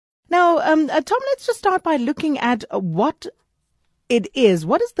Now, Tom, let's just start by looking at what it is.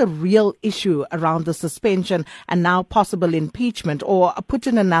 What is the real issue around the suspension and now possible impeachment? Or put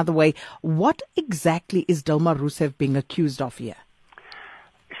in another way, what exactly is Dilma Rousseff being accused of here?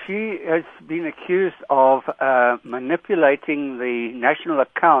 She has been accused of manipulating the national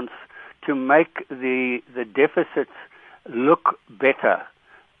accounts to make the deficits look better.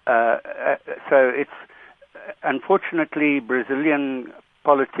 So it's unfortunately Brazilian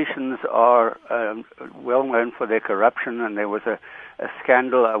politicians are well known for their corruption, and there was a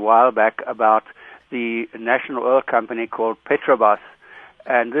scandal a while back about the national oil company called Petrobras,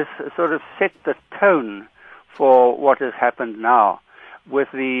 and this sort of set the tone for what has happened now. With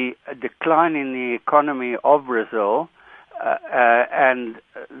the decline in the economy of Brazil and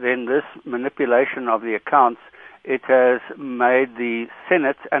then this manipulation of the accounts, it has made the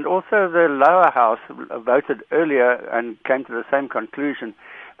Senate and also the lower house voted earlier and came to the same conclusion,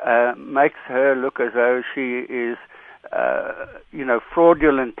 makes her look as though she is,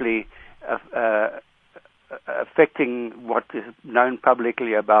 fraudulently affecting what is known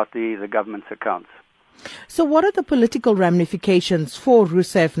publicly about the government's accounts. So what are the political ramifications for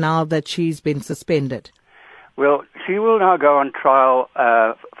Rousseff now that she's been suspended? Well, she will now go on trial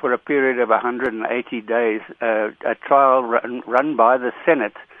for a period of 180 days, a trial run by the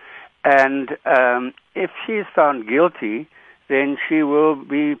Senate. And if she is found guilty, then she will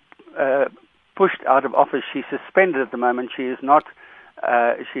be pushed out of office. She's suspended at the moment. She is not.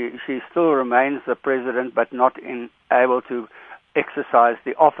 She still remains the president, but not able to exercise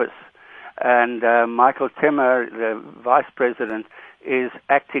the office. And Michael Temer, the vice president, is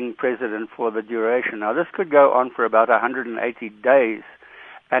acting president for the duration. Now, this could go on for about 180 days,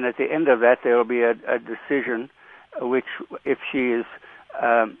 and at the end of that, there will be a decision, which, if she's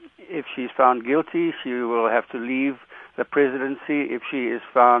found guilty, she will have to leave the presidency. If she is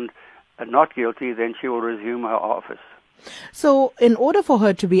found not guilty, then she will resume her office. So in order for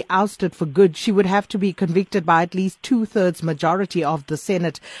her to be ousted for good, she would have to be convicted by at least 2/3 majority of the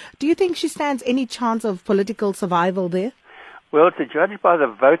Senate. Do you think she stands any chance of political survival there? Well, to judge by the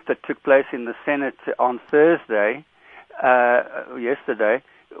vote that took place in the Senate on Thursday, yesterday,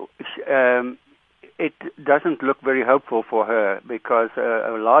 it doesn't look very hopeful for her because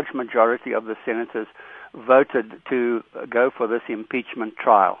a large majority of the senators voted to go for this impeachment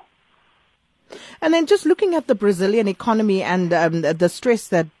trial. And then just looking at the Brazilian economy and the stress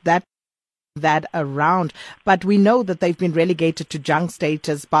that around, but we know that they've been relegated to junk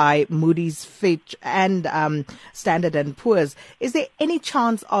status by Moody's, Fitch, and Standard & Poor's. Is there any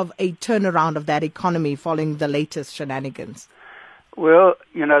chance of a turnaround of that economy following the latest shenanigans? Well,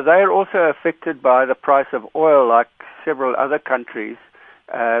 they're also affected by the price of oil, like several other countries.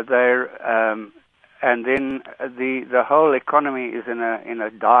 And then the whole economy is in a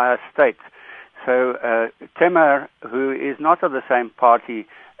dire state. So Temer, who is not of the same party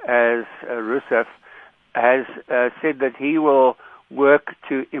as Rousseff, has said that he will work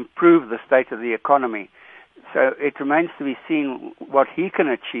to improve the state of the economy. So it remains to be seen what he can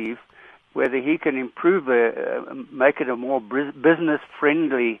achieve, whether he can improve make it a more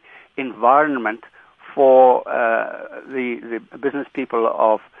business-friendly environment for the business people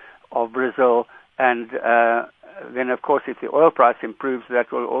of Brazil. And then, of course, if the oil price improves,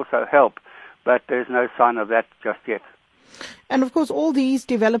 that will also help. But there's no sign of that just yet. And of course, all these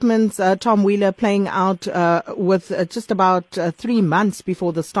developments, Tom Wheeler, playing out with just about 3 months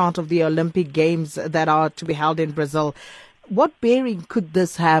before the start of the Olympic Games that are to be held in Brazil. What bearing could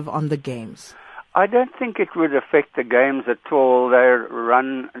this have on the Games? I don't think it would affect the Games at all. They're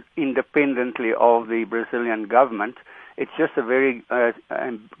run independently of the Brazilian government. It's just a very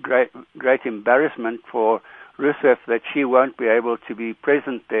great embarrassment for Rousseff that she won't be able to be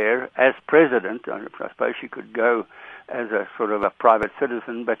present there as president. I suppose she could go as a sort of a private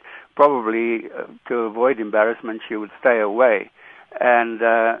citizen, but probably to avoid embarrassment, she would stay away. And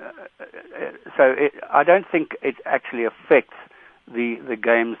so I don't think it actually affects the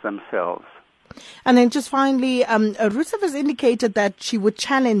Games themselves. And then just finally, Rousseff has indicated that she would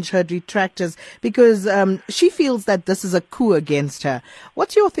challenge her detractors because she feels that this is a coup against her.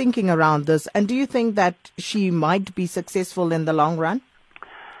 What's your thinking around this? And do you think that she might be successful in the long run?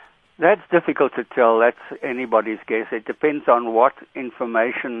 That's difficult to tell. That's anybody's guess. It depends on what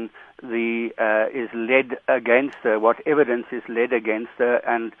information is led against her, what evidence is led against her,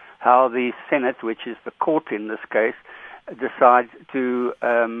 and how the Senate, which is the court in this case, decides to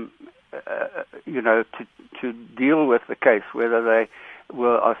to deal with the case, whether they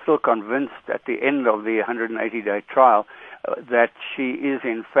are still convinced at the end of the 180-day trial that she is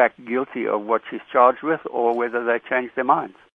in fact guilty of what she's charged with, or whether they change their minds.